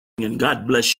And God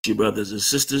bless you, brothers and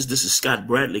sisters. This is Scott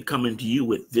Bradley coming to you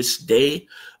with this day,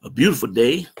 a beautiful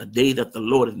day, a day that the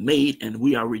Lord has made, and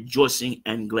we are rejoicing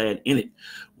and glad in it.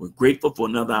 We're grateful for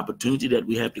another opportunity that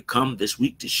we have to come this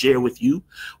week to share with you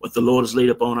what the Lord has laid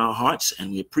upon our hearts,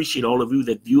 and we appreciate all of you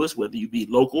that view us, whether you be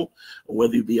local or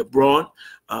whether you be abroad.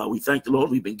 We thank the Lord.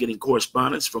 We've been getting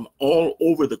correspondence from all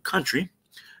over the country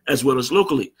as well as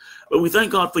locally, but we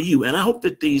thank God for you, and I hope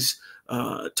that these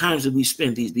times that we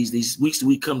spend, these weeks that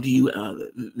we come to you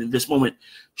in this moment,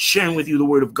 sharing with you the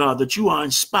word of God, that you are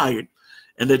inspired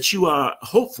and that you are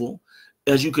hopeful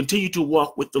as you continue to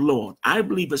walk with the Lord. I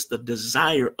believe it's the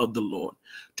desire of the Lord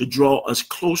to draw us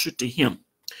closer to him.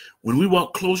 When we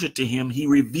walk closer to him, he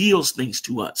reveals things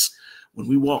to us. When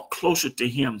we walk closer to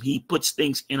him, he puts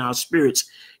things in our spirits,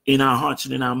 in our hearts,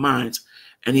 and in our minds,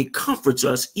 and he comforts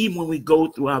us even when we go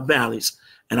through our valleys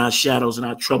and our shadows and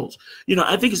our troubles. You know,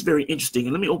 I think it's very interesting.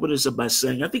 And let me open this up by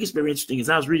saying, I think it's very interesting, as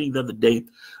I was reading the other day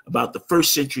about the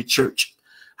first century church,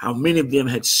 how many of them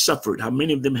had suffered, how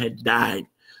many of them had died.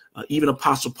 Even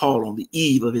Apostle Paul, on the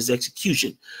eve of his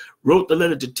execution, wrote the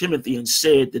letter to Timothy and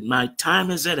said that my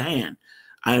time is at hand.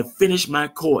 I have finished my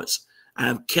course. I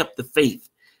have kept the faith.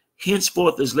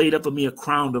 Henceforth is laid up for me a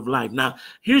crown of life. Now,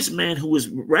 here's a man who was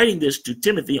writing this to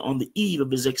Timothy on the eve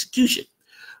of his execution.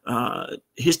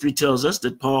 History tells us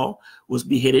that Paul was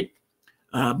beheaded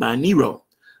by Nero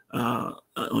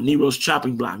on Nero's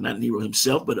chopping block. Not Nero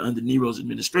himself, but under Nero's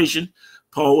administration,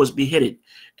 Paul was beheaded.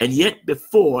 And yet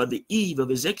before the eve of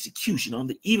his execution, on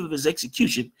the eve of his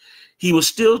execution, he was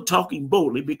still talking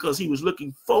boldly because he was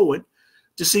looking forward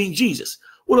to seeing Jesus.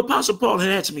 Well, Apostle Paul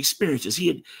had some experiences.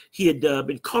 He had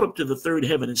been caught up to the third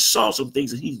heaven and saw some things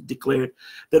that he declared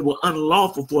that were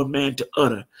unlawful for a man to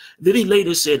utter. Then he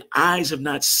later said, eyes have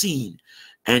not seen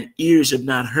and ears have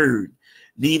not heard,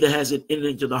 neither has it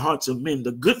entered into the hearts of men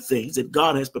the good things that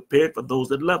God has prepared for those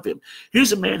that love him.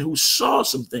 Here's a man who saw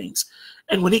some things.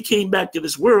 And when he came back to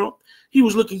this world, he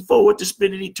was looking forward to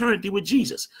spending eternity with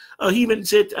Jesus. He even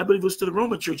said, I believe it was to the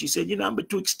Roman church, he said, I'm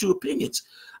betwixt two opinions.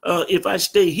 If I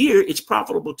stay here, it's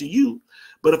profitable to you.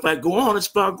 But if I go on, it's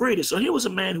far greater. So here was a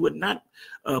man who had not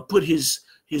put his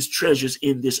treasures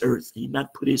in this earth. He had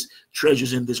not put his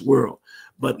treasures in this world,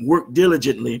 but worked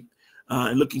diligently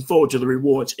and looking forward to the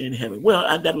rewards in heaven.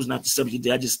 Well, that was not the subject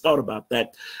today. I just thought about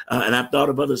that. And I've thought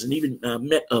of others and even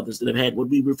met others that have had what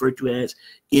we refer to as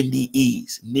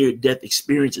NDEs, near-death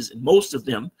experiences. And most of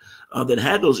them that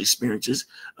had those experiences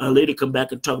later come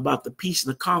back and talk about the peace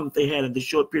and the calm that they had in the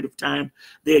short period of time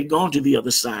they had gone to the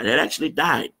other side, had actually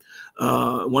died.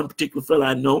 One particular fellow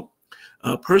I know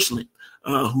personally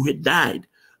who had died.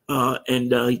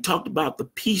 And he talked about the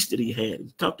peace that he had.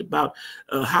 He talked about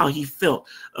how he felt.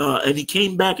 And he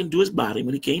came back into his body.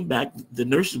 When he came back, the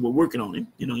nurses were working on him.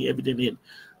 He evidently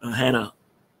had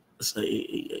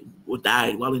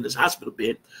died while in his hospital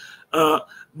bed.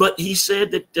 But he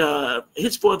said that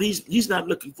henceforth he's not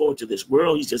looking forward to this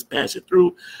world. He's just passing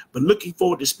through, but looking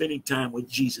forward to spending time with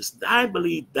Jesus. I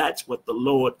believe that's what the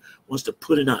Lord wants to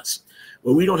put in us,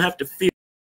 where we don't have to fear.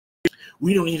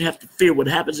 We don't even have to fear what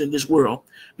happens in this world,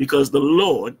 because the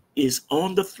Lord is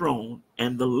on the throne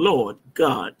and the Lord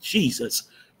God, Jesus,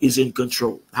 is in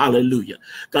control. Hallelujah.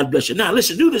 God bless you. Now,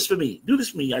 listen, do this for me. Do this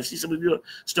for me. I see some of you are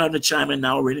starting to chime in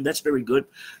now already. That's very good.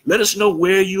 Let us know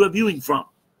where you are viewing from.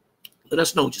 Let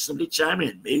us know. Just simply chime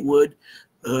in. Maywood,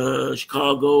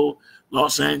 Chicago,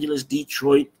 Los Angeles,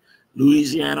 Detroit,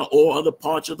 Louisiana, or other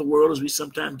parts of the world, as we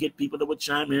sometimes get people that would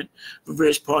chime in from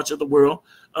various parts of the world.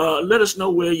 Let us know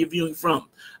where you're viewing from.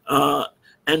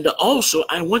 And also,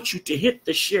 I want you to hit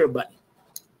the share button.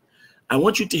 I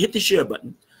want you to hit the share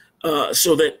button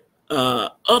so that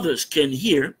others can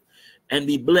hear and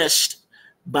be blessed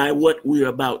by what we're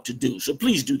about to do. So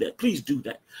please do that. Please do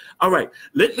that. All right.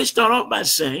 Let me start off by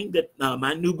saying that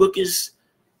my new book is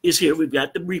here. We've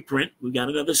got the reprint. We've got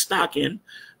another stock in.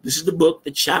 This is the book,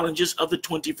 The Challenges of the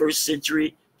 21st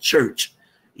Century Church.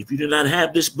 If you do not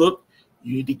have this book,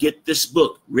 you need to get this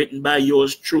book written by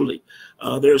yours truly.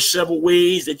 There are several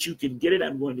ways that you can get it.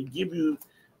 I'm going to give you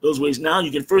those ways now.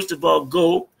 You can first of all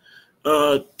go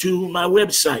to my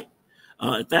website.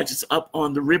 In fact, it's up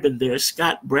on the ribbon there,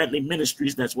 Scott Bradley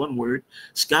Ministries. That's one word,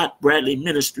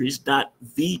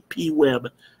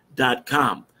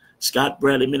 scottbradleyministries.vpweb.com.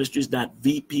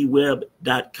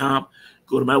 scottbradleyministries.vpweb.com.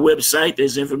 Go to my website.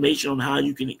 There's information on how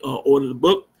you can order the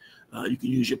book. You can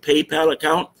use your PayPal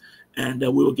account, and we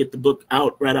will get the book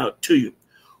right out to you.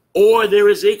 Or there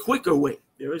is a quicker way.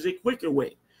 There is a quicker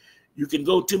way. You can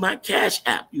go to my Cash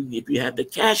App. If you have the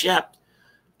Cash App,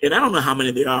 and I don't know how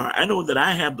many there are. I know that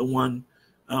I have the one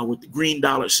with the green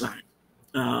dollar sign.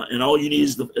 And all you need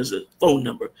is a phone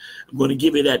number. I'm going to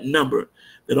give you that number.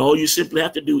 that all you simply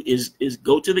have to do is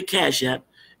go to the Cash App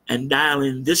and dial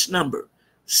in this number,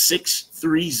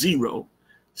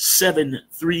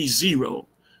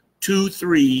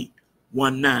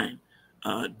 630-730-2319.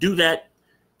 Do that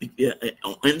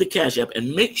in the Cash App,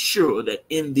 and make sure that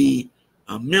in the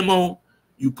memo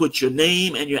you put your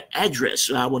name and your address,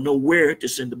 so I will know where to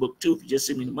send the book to. If you just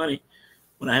send me the money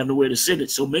when I have nowhere to send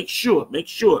it, so make sure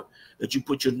that you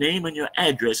put your name and your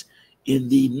address in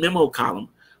the memo column,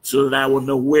 so that I will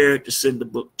know where to send the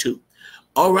book to.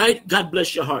 All right, God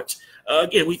bless your hearts.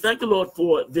 Again, we thank the Lord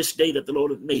for this day that the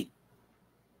Lord has made.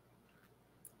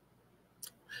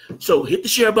 So hit the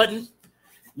share button.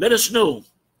 Let us know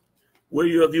where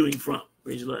you are viewing from.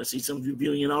 Praise the Lord. I see some of you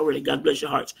viewing in already. God bless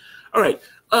your hearts. All right.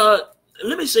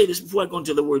 Let me say this before I go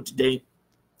into the word today.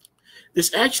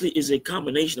 This actually is a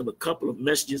combination of a couple of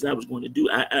messages I was going to do.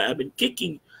 I've been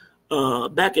kicking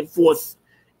back and forth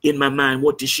in my mind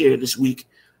what to share this week.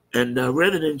 And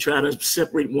rather than try to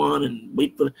separate one and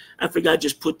wait for, I figured I'd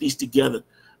just put these together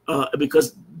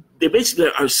because they basically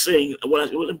are saying, well,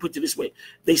 let me put it this way.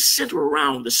 They center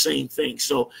around the same thing.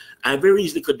 So I very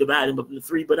easily could divide them up into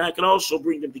three, but I could also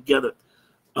bring them together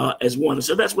as one. And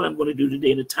so that's what I'm going to do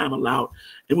today in the time allowed.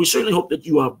 And we certainly hope that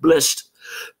you are blessed,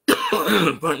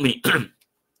 pardon me,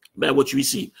 by what you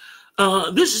receive.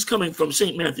 This is coming from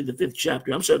St. Matthew, the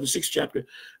 6th chapter.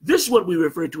 This is what we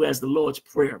refer to as the Lord's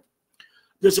Prayer.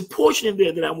 There's a portion in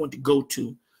there that I want to go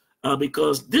to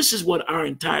because this is what our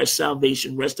entire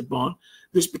salvation rests upon,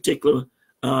 this particular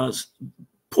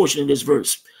portion of this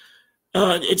verse.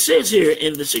 It says here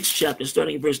in the 6th chapter,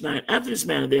 starting in verse 9, after this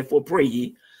manner, therefore, pray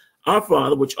ye, our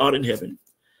Father, which art in heaven,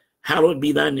 hallowed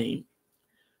be thy name.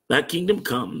 Thy kingdom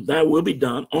come, thy will be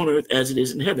done on earth as it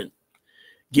is in heaven.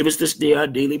 Give us this day our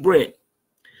daily bread,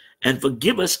 and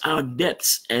forgive us our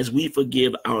debts as we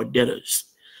forgive our debtors.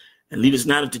 And lead us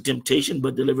not into temptation,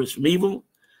 but deliver us from evil.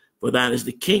 For thine is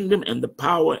the kingdom and the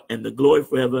power and the glory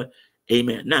forever.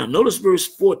 Amen. Now, notice verse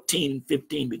 14 and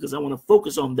 15, because I want to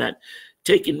focus on that,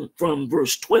 taken from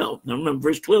verse 12. Now, remember,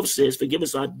 verse 12 says, forgive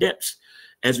us our debts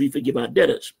as we forgive our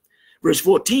debtors. Verse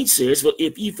 14 says, well,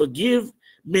 if ye forgive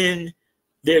men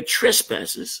their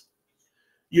trespasses,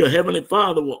 your heavenly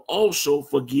Father will also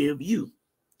forgive you.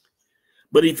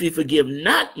 But if ye forgive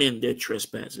not men their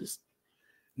trespasses,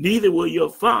 neither will your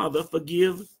Father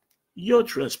forgive your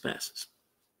trespasses.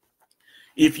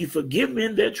 If you forgive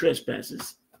men their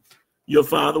trespasses, your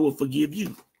Father will forgive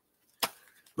you.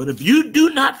 But if you do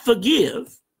not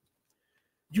forgive,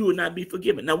 you will not be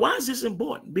forgiven. Now, why is this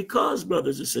important? Because,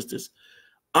 brothers and sisters,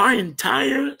 our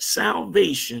entire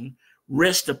salvation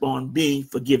rests upon being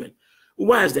forgiven.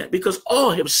 Why is that? Because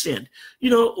all have sinned. You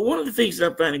know, one of the things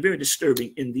that I'm finding very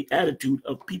disturbing in the attitude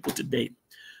of people today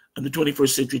in the 21st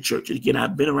century church. And again,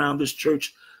 I've been around this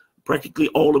church practically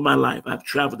all of my life. I've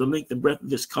traveled the length and breadth of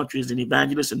this country as an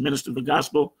evangelist and minister of the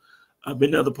gospel. I've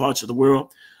been to other parts of the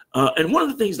world. And one of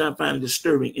the things that I'm finding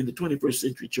disturbing in the 21st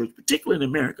century church, particularly in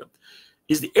America,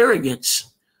 is the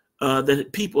arrogance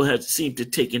that people have seemed to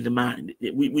take into mind.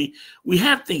 We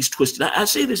have things twisted. I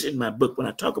say this in my book when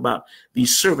I talk about the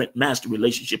servant-master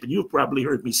relationship, and you've probably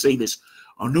heard me say this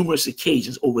on numerous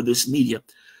occasions over this media.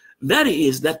 That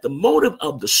is that the motive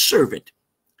of the servant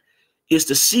is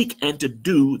to seek and to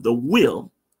do the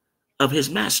will of his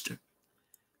master.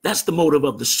 That's the motive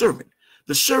of the servant.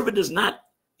 The servant does not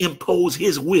impose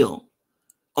his will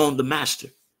on the master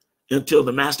and tell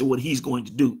the master what he's going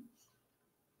to do.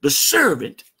 The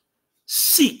servant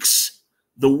seeks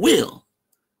the will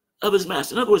of his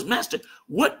master. In other words, master,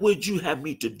 what would you have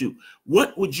me to do?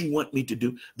 What would you want me to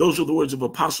do? Those are the words of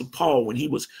Apostle Paul when he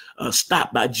was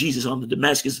stopped by Jesus on the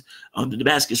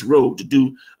Damascus road to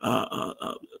do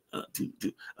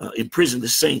imprison the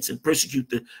saints and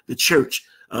persecute the church.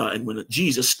 And when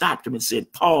Jesus stopped him and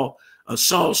said, Paul,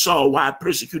 Saul, Saul, why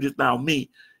persecutest thou me?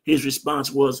 His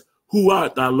response was, who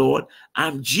art thou, Lord?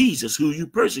 I'm Jesus, who you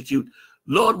persecute.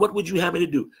 Lord, what would you have me to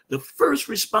do? The first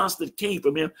response that came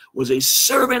from him was a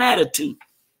servant attitude.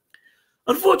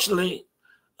 Unfortunately,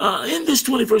 in this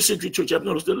 21st century church, I've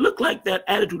noticed it looked like that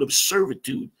attitude of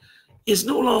servitude is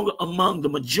no longer among the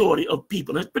majority of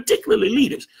people, and particularly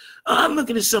leaders. I'm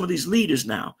looking at some of these leaders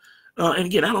now. And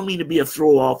again, I don't mean to be a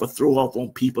throw off on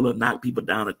people or knock people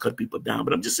down or cut people down,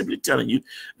 but I'm just simply telling you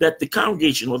that the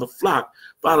congregation or the flock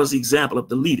follows the example of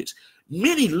the leaders.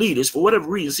 Many leaders, for whatever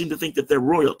reason, seem to think that they're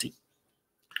royalty.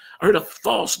 I heard a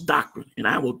false doctrine, and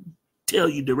I will tell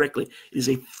you directly, it is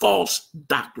a false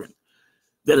doctrine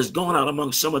that has gone out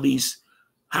among some of these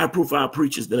high-profile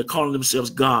preachers that are calling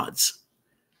themselves gods.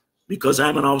 Because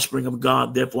I'm an offspring of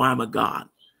God, therefore I'm a God.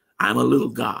 I'm a little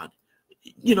God.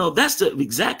 You know, that's the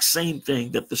exact same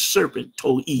thing that the serpent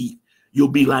told Eve. You'll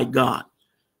be like God.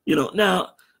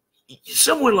 Now,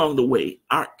 somewhere along the way,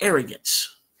 our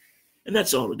arrogance, and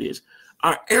that's all it is,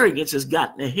 our arrogance has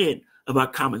gotten ahead of our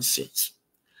common sense.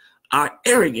 Our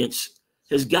arrogance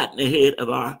has gotten ahead of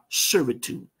our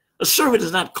servitude. A servant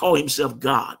does not call himself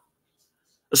God.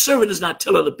 A servant does not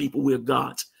tell other people we're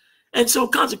gods. And so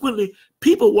consequently,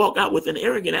 people walk out with an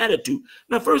arrogant attitude.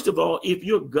 Now, first of all, if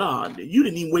you're God, you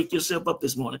didn't even wake yourself up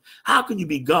this morning. How can you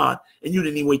be God and you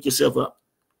didn't even wake yourself up?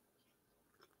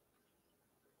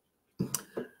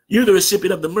 You're the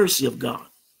recipient of the mercy of God.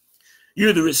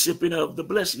 You're the recipient of the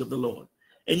blessing of the Lord.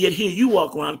 And yet here you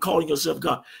walk around calling yourself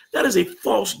God. That is a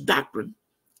false doctrine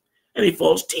and a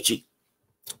false teaching.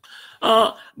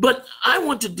 But I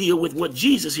want to deal with what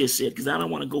Jesus here said, because I don't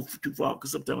want to go too far,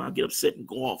 because sometimes I'll get upset and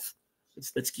go off.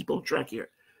 Let's keep on track here.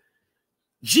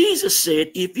 Jesus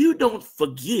said, if you don't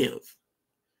forgive,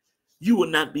 you will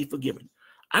not be forgiven.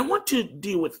 I want to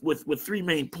deal with three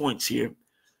main points here.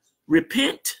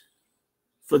 Repent,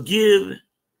 forgive,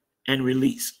 and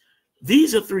release.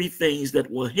 These are three things that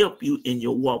will help you in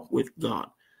your walk with God.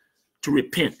 To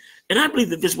repent. And I believe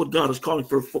that this is what God is calling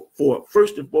for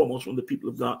first and foremost from the people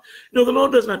of God. The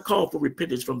Lord does not call for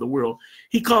repentance from the world.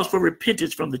 He calls for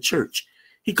repentance from the church.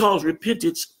 He calls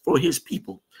repentance for his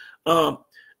people. I'm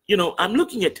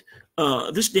looking at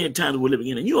this day and time that we're living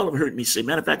in, and you all have heard me say,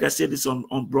 matter of fact, I said this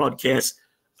on broadcast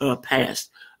past.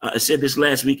 I said this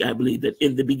last week, I believe, that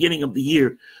in the beginning of the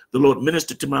year, the Lord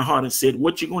ministered to my heart and said,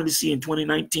 what you're going to see in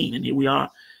 2019, and here we are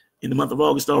in the month of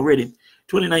August already,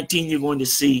 2019, you're going to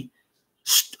see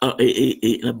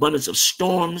an abundance of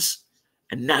storms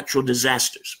and natural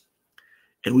disasters.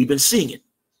 And we've been seeing it.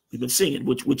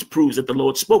 Which proves that the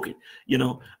Lord spoke it.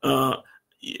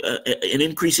 An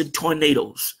increase in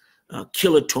tornadoes,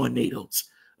 killer tornadoes,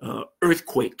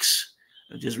 earthquakes.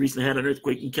 I just recently had an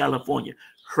earthquake in California.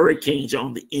 Hurricanes are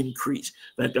on the increase.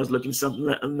 In fact, I was looking something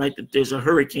like that. There's a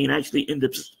hurricane actually in the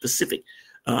Pacific,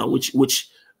 which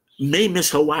may miss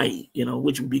Hawaii,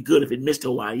 which would be good if it missed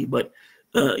Hawaii. But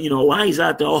Hawaii's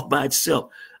out there all by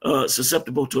itself,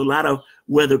 susceptible to a lot of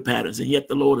weather patterns, and yet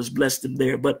the Lord has blessed them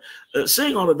there. But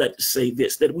saying all of that to say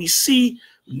this, that we see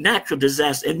natural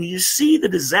disasters, and when you see the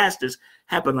disasters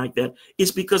happen like that,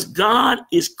 it's because God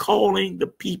is calling the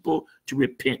people to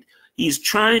repent. He's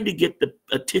trying to get the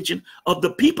attention of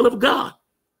the people of God.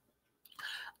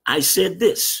 I said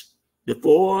this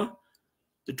before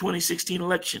the 2016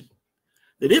 election,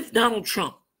 that if Donald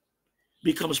Trump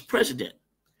becomes president,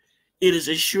 it is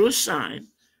a sure sign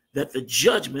that the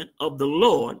judgment of the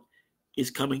Lord is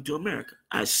coming to America.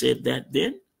 I said that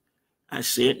then. I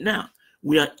say it now.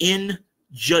 We are in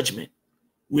judgment.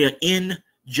 We are in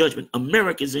judgment.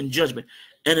 America is in judgment.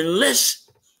 And unless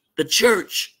the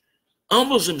church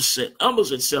humbles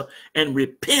itself and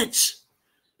repents,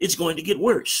 it's going to get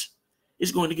worse.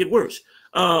 It's going to get worse.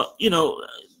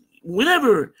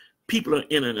 Whenever people are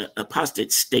in an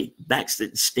apostate state,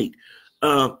 backslidden state,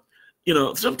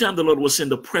 sometimes the Lord will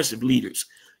send oppressive leaders,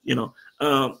 and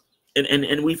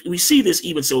we see this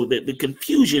even so, that the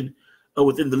confusion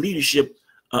within the leadership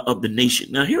of the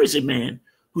nation. Now, here is a man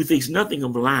who thinks nothing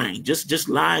of lying, just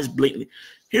lies blatantly.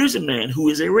 Here's a man who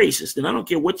is a racist, and I don't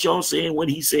care what y'all say and what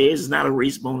he says is not a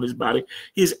race bone in his body.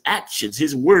 His actions,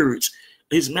 his words,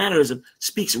 his mannerism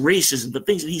speaks racism. The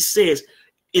things that he says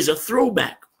is a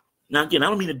throwback. Now, again, I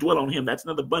don't mean to dwell on him. That's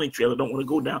another bunny trail I don't want to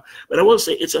go down. But I will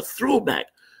say it's a throwback.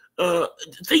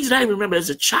 Things that I remember as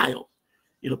a child,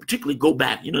 particularly go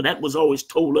back. That was always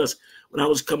told us when I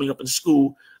was coming up in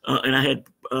school, and I had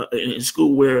in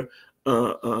school where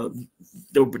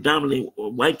there were predominantly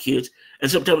white kids,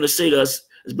 and sometimes they say to us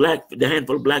as black, the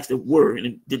handful of blacks that were, and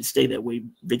it didn't stay that way.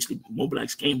 Eventually, more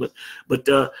blacks came, but why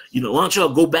don't y'all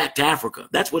go back to Africa?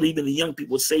 That's what even the young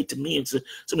people would say to me and to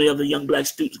some of the other young black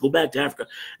students. Go back to Africa.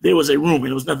 There was a rumor,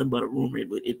 and it was nothing but a rumor.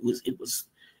 It was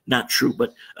not true,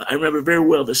 but I remember very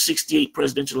well the '68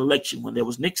 presidential election when there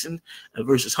was Nixon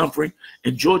versus Humphrey,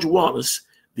 and George Wallace,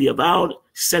 the avowed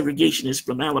segregationist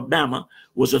from Alabama,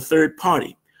 was a third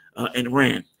party and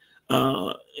ran.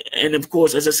 And of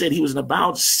course, as I said, he was an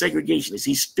avowed segregationist.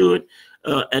 He stood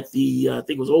at the, I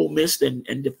think it was Ole Miss,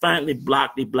 and defiantly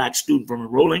blocked a black student from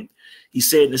enrolling. He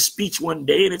said in a speech one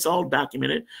day, and it's all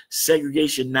documented,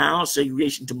 segregation now,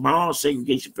 segregation tomorrow,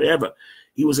 segregation forever.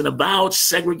 He was an avowed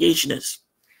segregationist.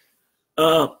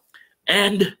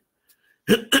 And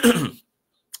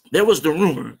there was the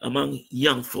rumor among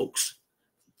young folks,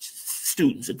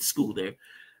 students at the school there,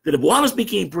 that if Wallace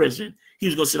became president, he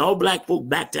was going to send all black folk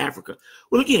back to Africa.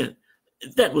 Well, again,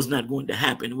 that was not going to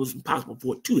happen. It was impossible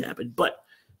for it to happen, but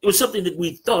it was something that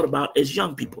we thought about as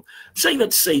young people. I'm saying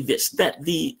that to say this, that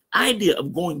the idea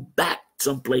of going back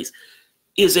someplace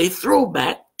is a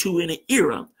throwback to an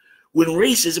era when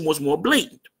racism was more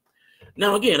blatant.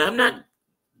 Now, again,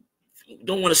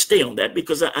 don't want to stay on that,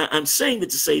 because I'm saying that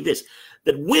to say this,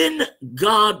 that when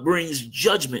God brings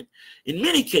judgment, in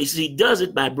many cases, he does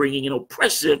it by bringing an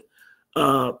oppressive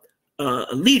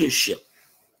leadership,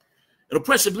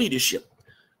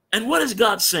 And what is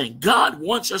God saying? God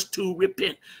wants us to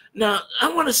repent. Now,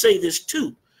 I want to say this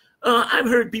too. I've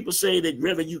heard people say that,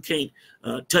 Reverend, you can't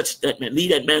touch that man,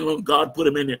 leave that man alone. God put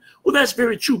him in there. Well, that's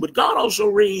very true. But God also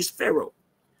raised Pharaoh.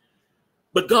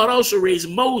 But God also raised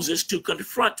Moses to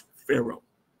confront Pharaoh.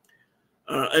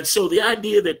 And so the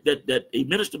idea that a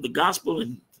minister of the gospel,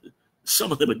 and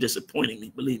some of them are disappointing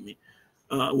me, believe me,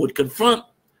 would confront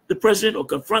the president or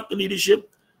confront the leadership.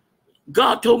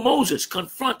 God told Moses,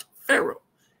 confront Pharaoh.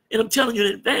 And I'm telling you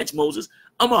in advance, Moses,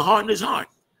 I'm going to harden his heart.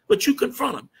 But you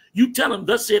confront him. You tell him,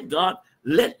 thus saith God,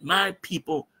 let my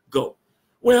people go.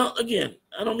 Well, again,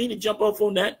 I don't mean to jump off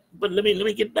on that, but let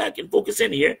me get back and focus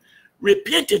in here.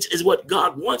 Repentance is what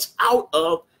God wants out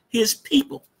of his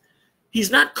people.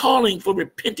 He's not calling for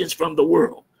repentance from the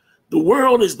world. The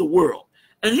world is the world.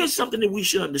 And here's something that we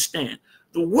should understand.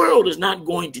 The world is not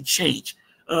going to change.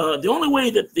 The only way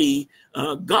that the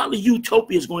godly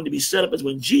utopia is going to be set up is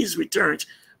when Jesus returns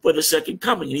for the second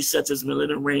coming, and he sets his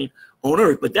millennial reign on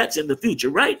earth. But that's in the future.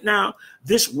 Right now,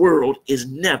 this world is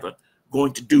never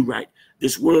going to do right.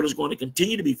 This world is going to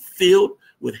continue to be filled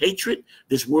with hatred.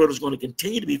 This world is going to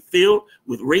continue to be filled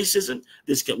with racism.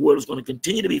 This world is going to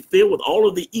continue to be filled with all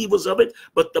of the evils of it.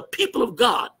 But the people of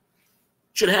God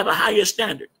should have a higher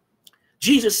standard.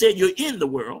 Jesus said, you're in the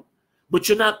world, but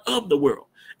you're not of the world.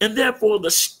 And therefore,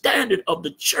 the standard of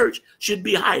the church should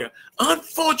be higher.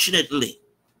 Unfortunately,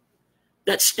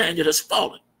 that standard has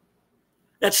fallen.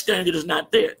 That standard is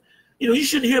not there. You know, you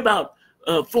shouldn't hear about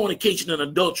fornication and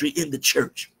adultery in the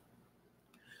church.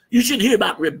 You shouldn't hear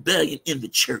about rebellion in the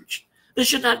church. There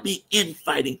should not be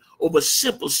infighting over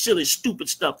simple, silly, stupid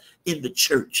stuff in the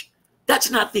church. That's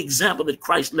not the example that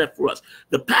Christ left for us.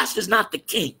 The pastor is not the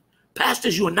king.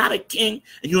 Pastors, you are not a king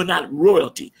and you are not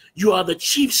royalty. You are the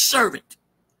chief servant.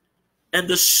 And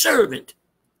the servant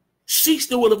seeks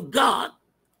the will of God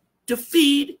to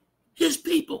feed his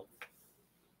people.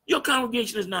 Your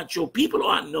congregation is not your people.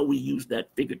 Or I know we use that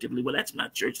figuratively. Well, that's my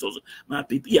church. Those are my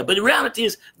people. Yeah, but the reality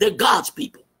is they're God's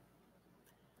people.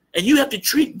 And you have to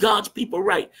treat God's people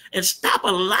right and stop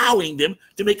allowing them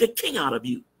to make a king out of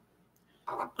you.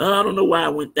 I don't know why I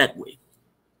went that way.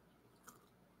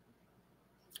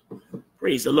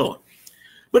 Praise the Lord.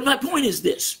 But my point is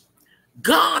this.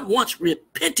 God wants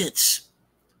repentance.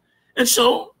 And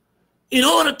so, in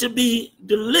order to be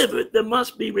delivered, there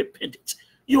must be repentance.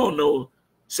 You all know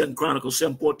 2 Chronicles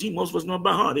 7:14. Most of us know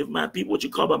by heart. If my people, what you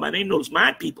call by my name, notice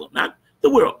my people, not the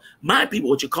world. My people,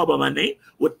 what you call by my name,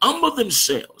 would humble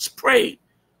themselves, pray,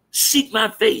 seek my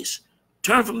face,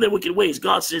 turn from their wicked ways.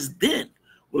 God says, then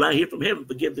will I hear from heaven,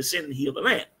 forgive the sin and heal the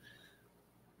land.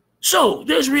 So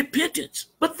there's repentance.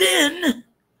 But then,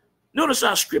 notice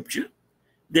our scripture,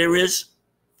 there is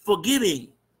forgiving.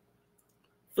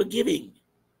 Forgiving.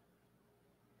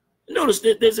 Notice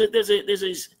that there's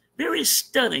a very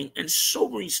stunning and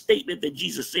sobering statement that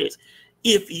Jesus says.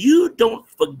 If you don't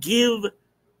forgive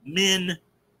men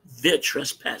their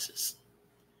trespasses,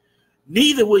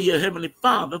 neither will your heavenly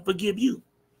Father forgive you.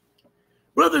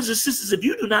 Brothers and sisters, if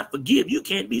you do not forgive, you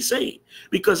can't be saved,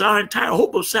 because our entire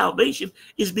hope of salvation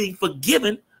is being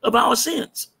forgiven of our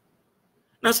sins.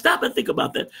 Now stop and think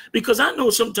about that, because I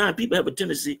know sometimes people have a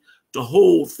tendency to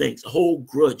hold things, hold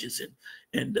grudges,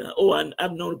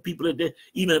 I've known people that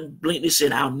even blatantly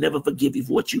said, I'll never forgive you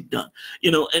for what you've done.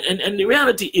 You know, and the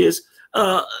reality is,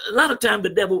 a lot of times the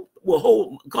devil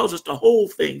will cause us to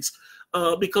hold things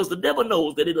because the devil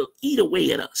knows that it'll eat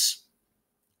away at us.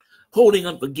 Holding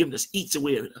unforgiveness eats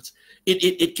away at us.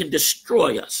 It can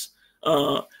destroy us.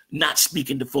 Not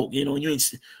speaking to folk, you know, and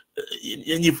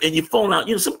you fall out.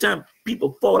 You know, sometimes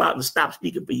people fall out and stop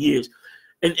speaking for years,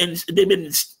 and they've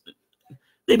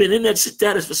been in that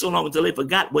status for so long until they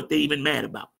forgot what they even mad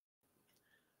about.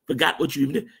 Forgot what you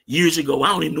even did years ago. I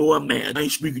don't even know I'm mad. I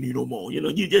ain't speaking to you no more. You know,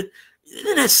 isn't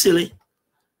that silly?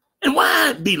 And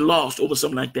why be lost over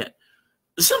something like that?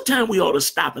 Sometimes we ought to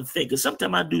stop and think, and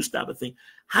sometimes I do stop and think,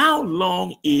 how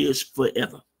long is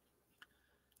forever?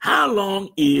 How long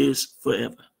is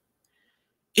forever?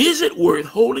 Is it worth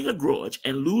holding a grudge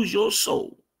and lose your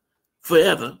soul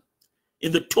forever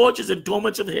in the tortures and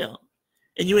torments of hell,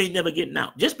 and you ain't never getting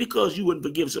out just because you wouldn't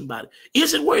forgive somebody?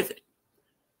 Is it worth it?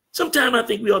 Sometimes I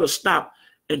think we ought to stop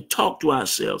and talk to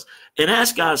ourselves and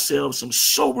ask ourselves some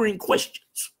sobering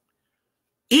questions.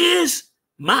 Is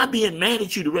my being mad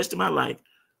at you the rest of my life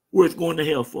worth going to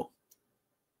hell for?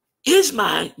 Is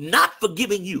my not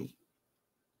forgiving you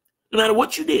no matter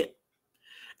what you did.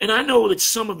 And I know that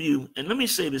some of you, and let me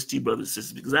say this to you, brothers and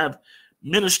sisters, because I've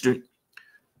ministered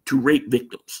to rape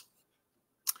victims.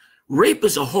 Rape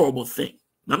is a horrible thing.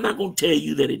 I'm not going to tell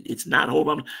you that it's not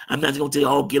horrible. I'm not going to tell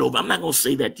you, oh, get over. I'm not going to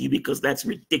say that to you because that's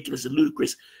ridiculous and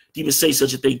ludicrous to even say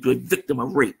such a thing to a victim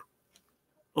of rape.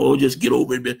 Oh, just get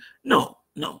over it. No.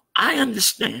 I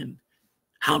understand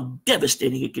how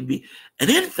devastating it can be. And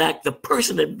in fact, the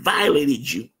person that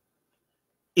violated you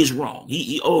is wrong.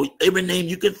 Oh, every name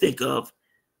you can think of.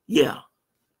 Yeah.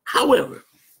 However,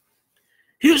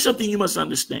 here's something you must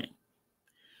understand.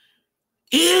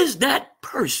 Is that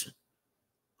person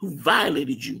who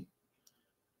violated you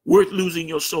worth losing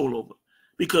your soul over?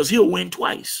 Because he'll win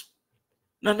twice.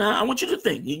 Now, I want you to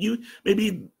think. You may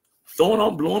be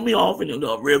blowing me off, and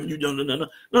Rev, you don't. No,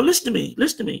 listen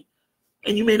to me.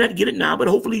 And you may not get it now, but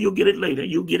hopefully you'll get it later.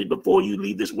 You'll get it before you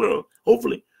leave this world,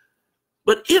 hopefully.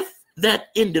 But if that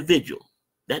individual,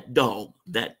 that dog,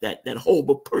 that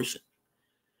horrible person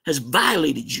has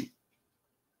violated you,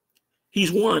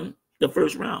 he's won the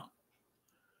first round.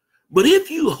 But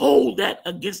if you hold that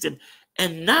against him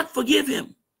and not forgive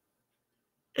him,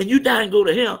 and you die and go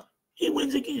to hell, he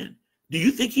wins again. Do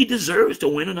you think he deserves to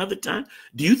win another time?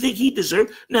 Do you think he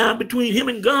deserves? Now, between him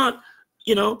and God,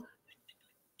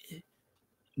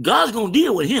 God's going to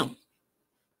deal with him.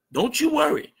 Don't you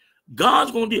worry.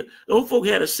 God's going to deal. Those folk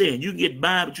had a saying, you can get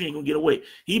by, but you ain't going to get away.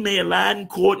 He may have lied in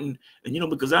court, and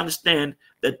because I understand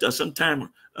that sometimes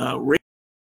rape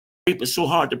is so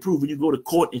hard to prove when you go to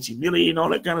court and it's humiliating and all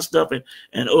that kind of stuff. And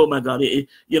oh my God, I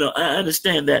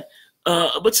understand that.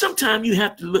 But sometimes you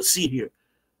have to see here.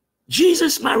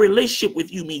 Jesus, my relationship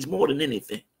with you means more than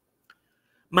anything.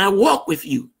 My walk with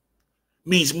you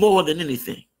means more than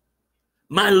anything.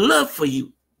 My love for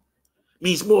you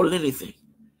means more than anything.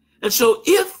 And so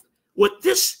if what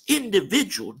this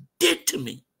individual did to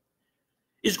me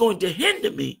is going to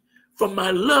hinder me from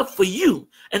my love for you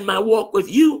and my walk with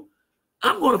you,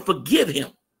 I'm going to forgive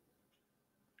him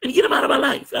and get him out of my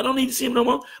life. I don't need to see him no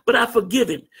more, but I forgive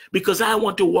him because I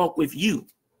want to walk with you.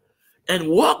 And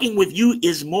walking with you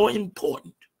is more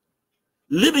important.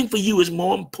 Living for you is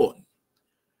more important.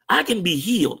 I can be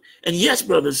healed. And yes,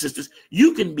 brothers and sisters,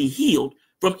 you can be healed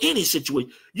from any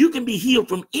situation. You can be healed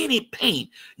from any pain.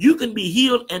 You can be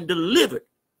healed and delivered.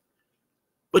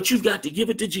 But you've got to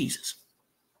give it to Jesus.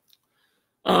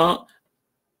 A lot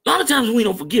of times when we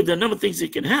don't forgive, there are a number of things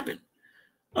that can happen.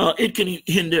 It can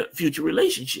hinder future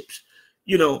relationships.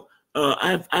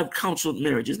 I've counseled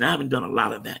marriages. Now, I haven't done a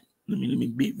lot of that. Let me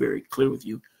be very clear with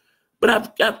you.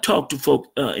 But I've talked to folk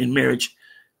in marriage,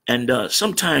 and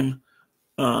sometimes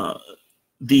in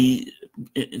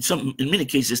many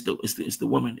cases it's the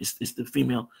woman, it's the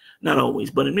female, not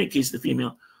always, but in many cases the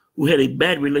female who had a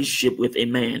bad relationship with a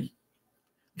man,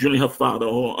 generally her father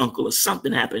or uncle, or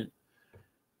something happened,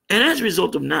 and as a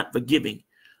result of not forgiving,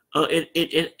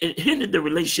 it hindered the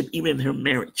relationship, even in her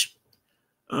marriage,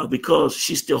 because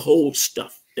she still holds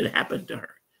stuff that happened to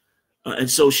her. And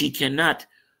so she cannot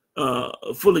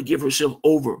fully give herself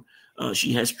over.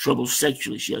 She has trouble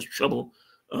sexually. She has trouble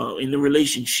in the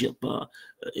relationship.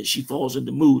 She falls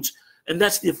into moods. And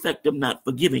that's the effect of not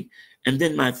forgiving. And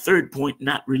then my third point,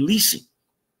 not releasing.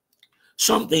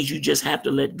 Some things you just have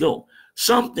to let go.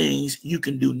 Some things you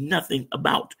can do nothing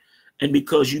about. And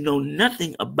because you know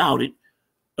nothing about it,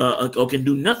 or can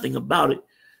do nothing about it,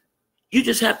 you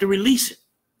just have to release it.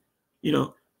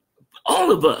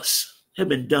 All of us have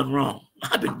been done wrong.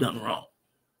 I've been done wrong.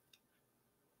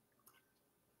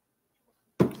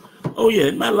 Oh yeah,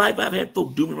 in my life I've had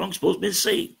folk do me wrong. Supposed to be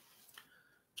saved.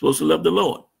 Supposed to love the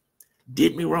Lord.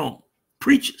 Did me wrong.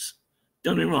 Preachers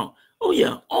done me wrong. Oh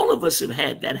yeah, all of us have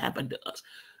had that happen to us.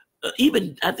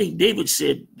 Even I think David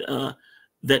said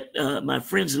that my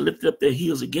friends lifted up their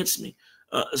heels against me.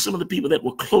 Some of the people that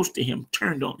were close to him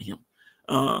turned on him.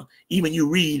 Even you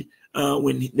read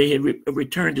when they had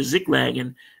returned to Ziklag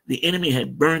and the enemy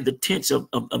had burned the tents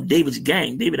of David's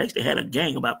gang. David actually had a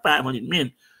gang, about 500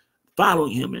 men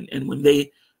following him. And when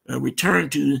they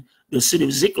returned to the city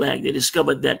of Ziklag, they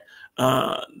discovered that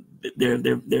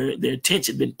their tents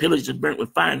had been pillaged and burnt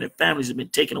with fire, and their families had been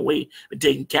taken away, been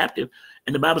taken captive.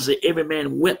 And the Bible said every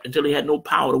man wept until he had no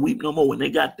power to weep no more. When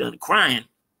they got done crying,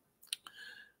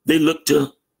 they looked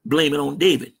to blame it on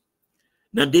David.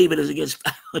 Now David is against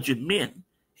 500 men,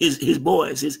 his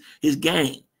boys, his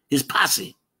gang, his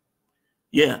posse.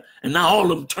 Yeah, and now all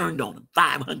of them turned on him,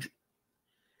 500.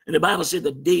 And the Bible said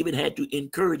that David had to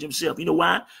encourage himself. You know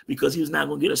why? Because he was not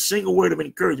going to get a single word of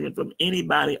encouragement from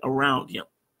anybody around him.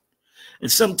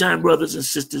 And sometimes, brothers and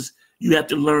sisters, you have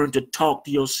to learn to talk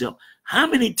to yourself. How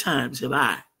many times have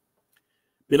I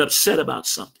been upset about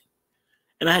something?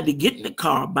 And I had to get in the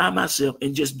car by myself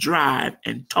and just drive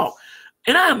and talk.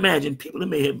 And I imagine people that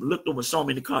may have looked over, saw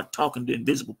me in the car talking to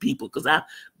invisible people, because I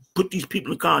put these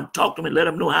people in the car and talk to them and let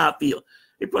them know how I feel.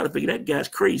 They probably figure that guy's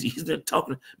crazy. He's not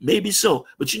talking. Maybe so.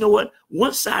 But you know what?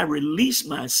 Once I release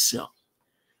myself,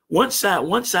 once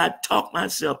I talk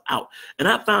myself out, and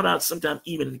I found out sometimes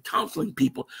even in counseling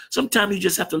people, sometimes you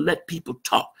just have to let people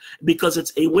talk because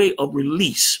it's a way of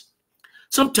release.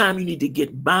 Sometimes you need to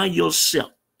get by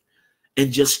yourself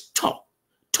and just talk.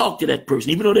 Talk to that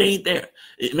person, even though they ain't there.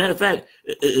 As a matter of fact,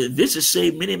 this has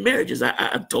saved many marriages.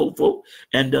 I've told folk,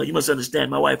 and you must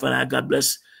understand, my wife and I, God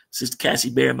bless Sister Cassie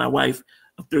Bear, my wife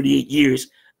of 38 years.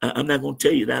 I'm not going to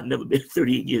tell you that I've never been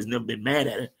 38 years, never been mad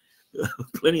at her.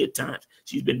 Plenty of times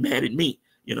she's been mad at me.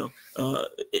 You know,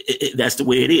 that's the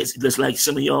way it is. Just like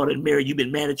some of y'all that married, you've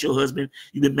been mad at your husband,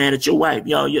 you've been mad at your wife.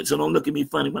 Y'all, so don't look at me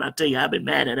funny when I tell you I've been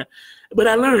mad at her. But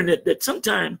I learned that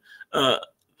sometimes I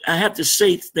have to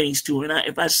say things to her. And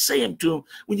if I say them to him,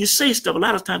 when you say stuff, a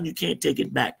lot of times you can't take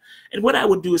it back. And what I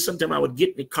would do is sometimes I would get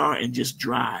in the car and just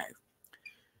drive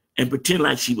and pretend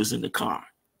like she was in the car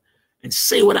and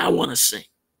say what I want to say,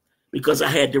 because I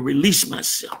had to release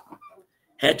myself.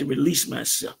 Had to release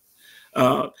myself.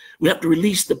 We have to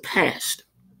release the past.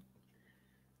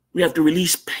 We have to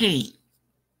release pain.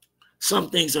 Some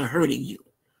things are hurting you.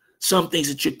 Some things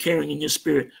that you're carrying in your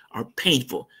spirit are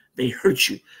painful. They hurt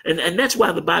you. And that's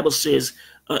why the Bible says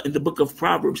in the book of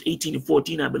Proverbs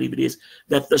 18:14, I believe it is,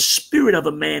 that the spirit of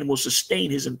a man will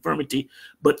sustain his infirmity,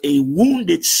 but a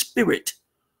wounded spirit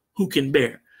who can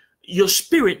bear. Your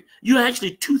spirit, you're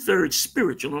actually 2/3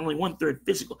 spiritual and only 1/3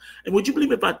 physical. And would you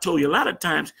believe if I told you a lot of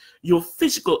times your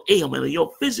physical ailment or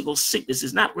your physical sickness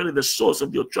is not really the source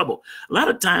of your trouble. A lot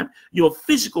of times your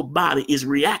physical body is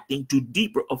reacting to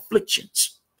deeper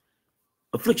afflictions.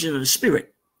 Affliction of the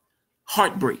spirit,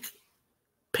 heartbreak,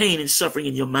 pain and suffering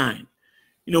in your mind.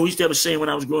 You know, we used to have a saying when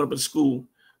I was growing up in school,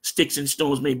 sticks and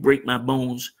stones may break my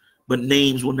bones, but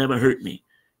names will never hurt me.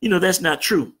 You know, that's not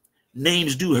true.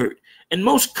 Names do hurt. And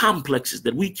most complexes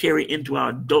that we carry into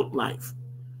our adult life,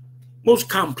 most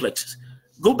complexes,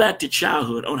 go back to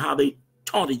childhood on how they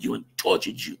taunted you and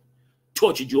tortured you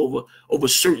over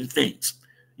certain things.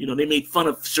 You know, they made fun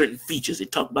of certain features. They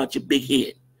talked about your big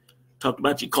head, talked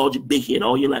about you, called you big head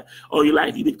all your life. All your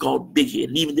life you've been called big head.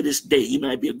 And even to this day, you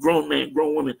might be a grown man,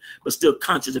 grown woman, but still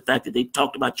conscious of the fact that they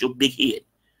talked about your big head,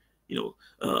 you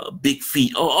know, big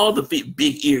feet, all the feet,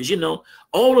 big ears, you know,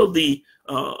 all of the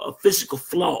physical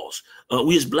flaws.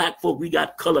 We as black folk, we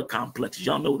got color complexes.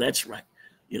 Y'all know that's right.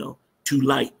 You know, too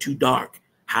light, too dark,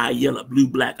 high yellow, blue,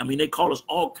 black. I mean, they call us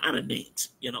all kind of names,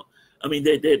 you know. I mean,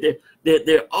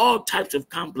 there are all types of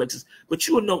complexes, but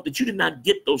you will note that you did not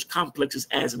get those complexes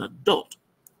as an adult.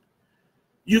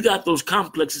 You got those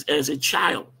complexes as a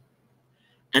child,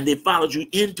 and they followed you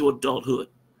into adulthood.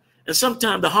 And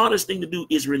sometimes the hardest thing to do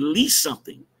is release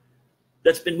something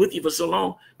that's been with you for so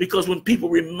long, because when people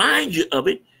remind you of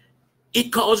it,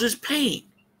 it causes pain.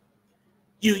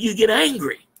 You get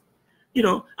angry. You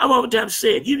know, I've oftentimes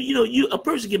said, a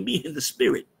person can be in the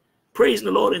spirit, praising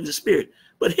the Lord in the spirit,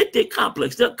 but hit their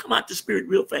complex. They'll come out the spirit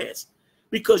real fast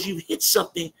because you've hit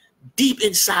something deep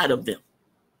inside of them.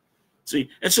 See,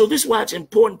 and so this is why it's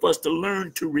important for us to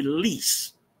learn to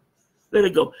release. Let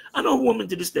it go. I know a woman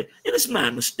to this day, and it's my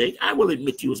mistake. I will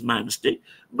admit to you it's my mistake,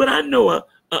 but I know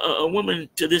a woman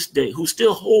to this day who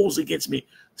still holds against me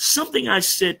something I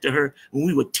said to her when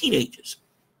we were teenagers.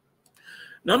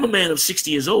 Now, I'm a man of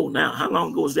 60 years old now. How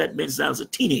long ago has that been since I was a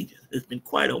teenager? It's been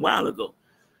quite a while ago.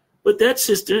 But that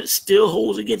sister still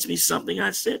holds against me something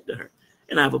I said to her.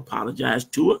 And I've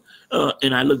apologized to her.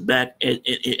 And I look back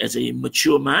as a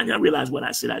mature mind. I realize what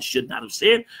I said I should not have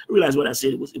said. I realize what I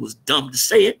said, it was dumb to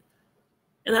say it.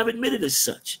 And I've admitted as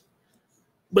such.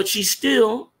 But she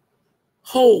still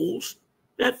holds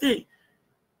that thing.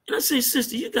 And I say,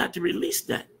 sister, you got to release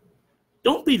that.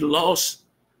 Don't be lost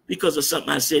because of something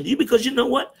I said to you, because you know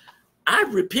what?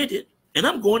 I've repented and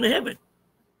I'm going to heaven.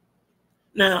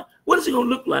 Now, what is it going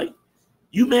to look like?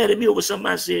 You mad at me over something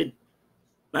I said,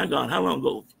 my God, how long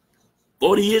ago?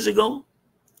 40 years ago?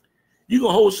 You're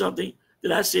going to hold something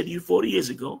that I said to you 40 years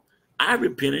ago. I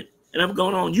repented and I'm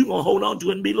going on. You're going to hold on to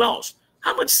it and be lost.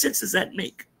 How much sense does that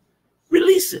make?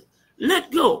 Release it.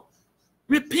 Let go.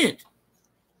 Repent.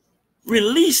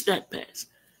 Release that past.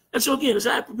 And so again, as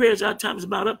I prepare, as our time is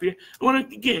about up here, I want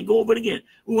to again go over it again.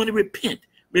 We want to repent.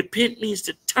 Repent means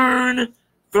to turn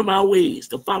from our ways,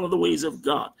 to follow the ways of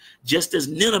God, just as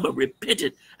Nineveh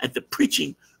repented at the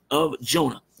preaching of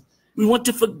Jonah. We want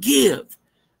to forgive.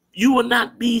 You will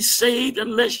not be saved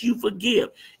unless you forgive.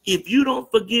 If you don't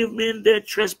forgive men their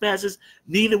trespasses,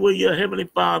 neither will your heavenly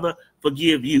Father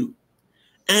forgive you.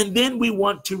 And then we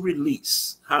want to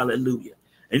release. Hallelujah.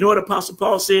 And you know what Apostle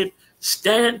Paul said?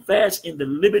 Stand fast in the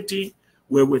liberty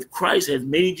wherewith Christ has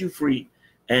made you free,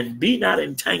 and be not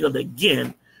entangled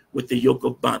again with the yoke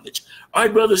of bondage. All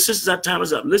right, brothers and sisters, our time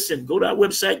is up. Listen, go to our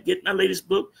website, get my latest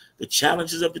book, The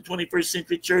Challenges of the 21st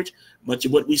Century Church. Much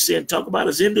of what we say and talk about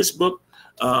is in this book.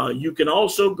 You can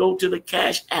also go to the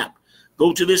Cash App.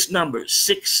 Go to this number,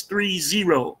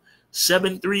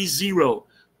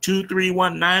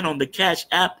 630-730-2319 on the Cash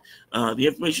App. The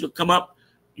information will come up.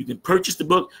 You can purchase the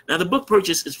book. Now, the book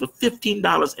purchase is for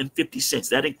 $15.50.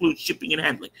 That includes shipping and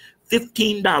handling.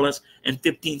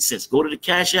 $15.15. Go to the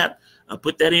Cash App,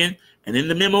 put that in, and in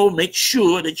the memo, make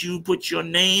sure that you put your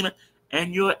name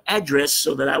and your address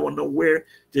so that I will know where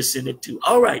to send it to.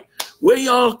 All right, where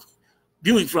y'all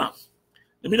viewing from?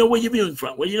 Let me know where you're viewing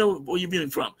from. Where you're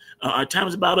viewing from. Our time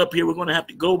is about up here. We're going to have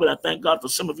to go, but I thank God for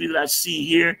some of you that I see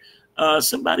here.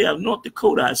 Somebody out of North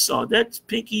Dakota I saw. That's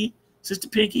Pinky, Sister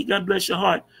Pinky. God bless your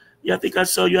heart. Yeah, I think I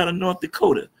saw you out of North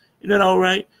Dakota. Isn't that all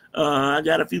right? I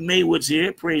got a few Maywoods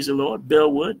here. Praise the Lord.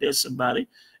 Bellwood. There's somebody.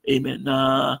 Amen.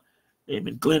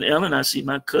 Amen. Glenn Ellen. I see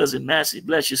my cousin Massey.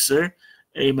 Bless you, sir.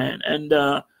 Amen. And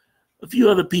a few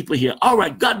other people here. All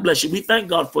right. God bless you. We thank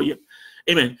God for you.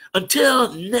 Amen.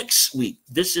 Until next week,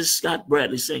 this is Scott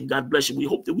Bradley saying God bless you. We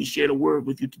hope that we shared a word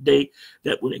with you today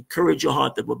that will encourage your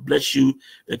heart, that will bless you,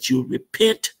 that you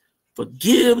repent,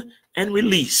 forgive, and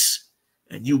release,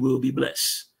 and you will be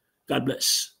blessed. God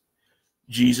bless.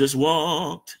 Jesus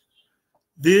walked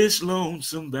this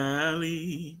lonesome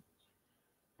valley.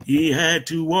 He had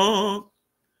to walk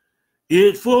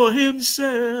it for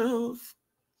himself.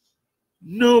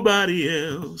 Nobody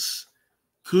else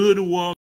could walk.